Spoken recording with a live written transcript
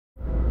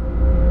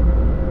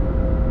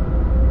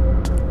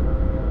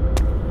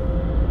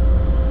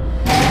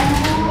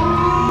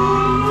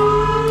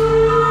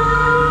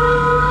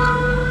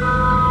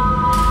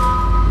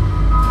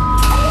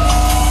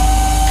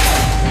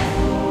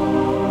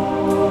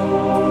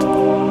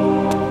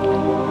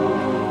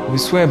We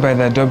swear by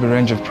the Adobe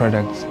range of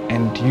products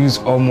and use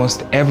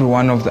almost every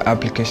one of the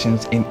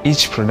applications in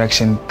each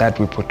production that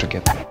we put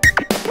together.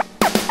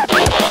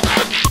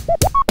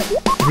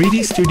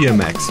 3D Studio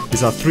Max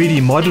is our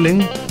 3D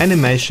modeling,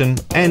 animation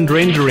and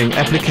rendering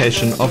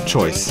application of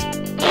choice.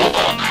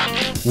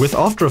 With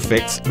After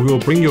Effects, we will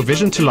bring your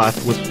vision to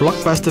life with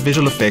blockbuster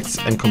visual effects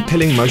and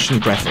compelling motion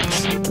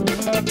graphics.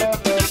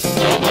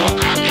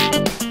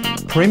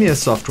 Premiere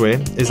software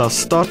is our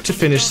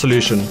start-to-finish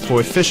solution for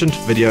efficient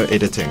video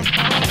editing.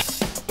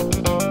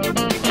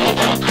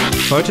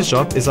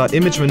 Photoshop is our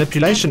image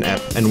manipulation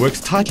app and works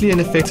tightly and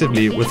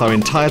effectively with our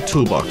entire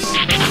toolbox.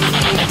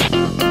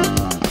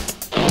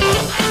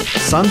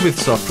 Soundbooth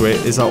software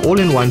is our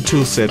all-in-one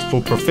toolset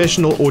for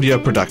professional audio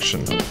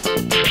production.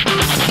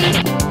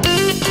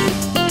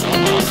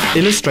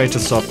 Illustrator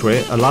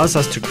software allows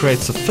us to create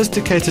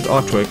sophisticated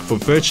artwork for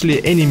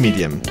virtually any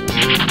medium.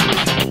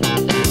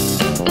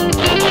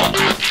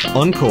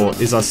 Encore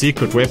is our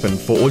secret weapon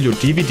for all your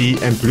DVD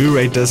and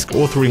Blu-ray Disc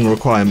authoring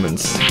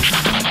requirements.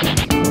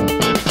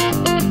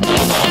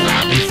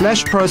 And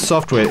Flash Pro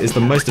software is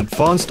the most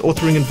advanced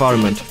authoring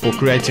environment for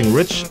creating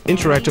rich,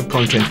 interactive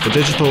content for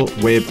digital,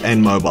 web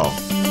and mobile.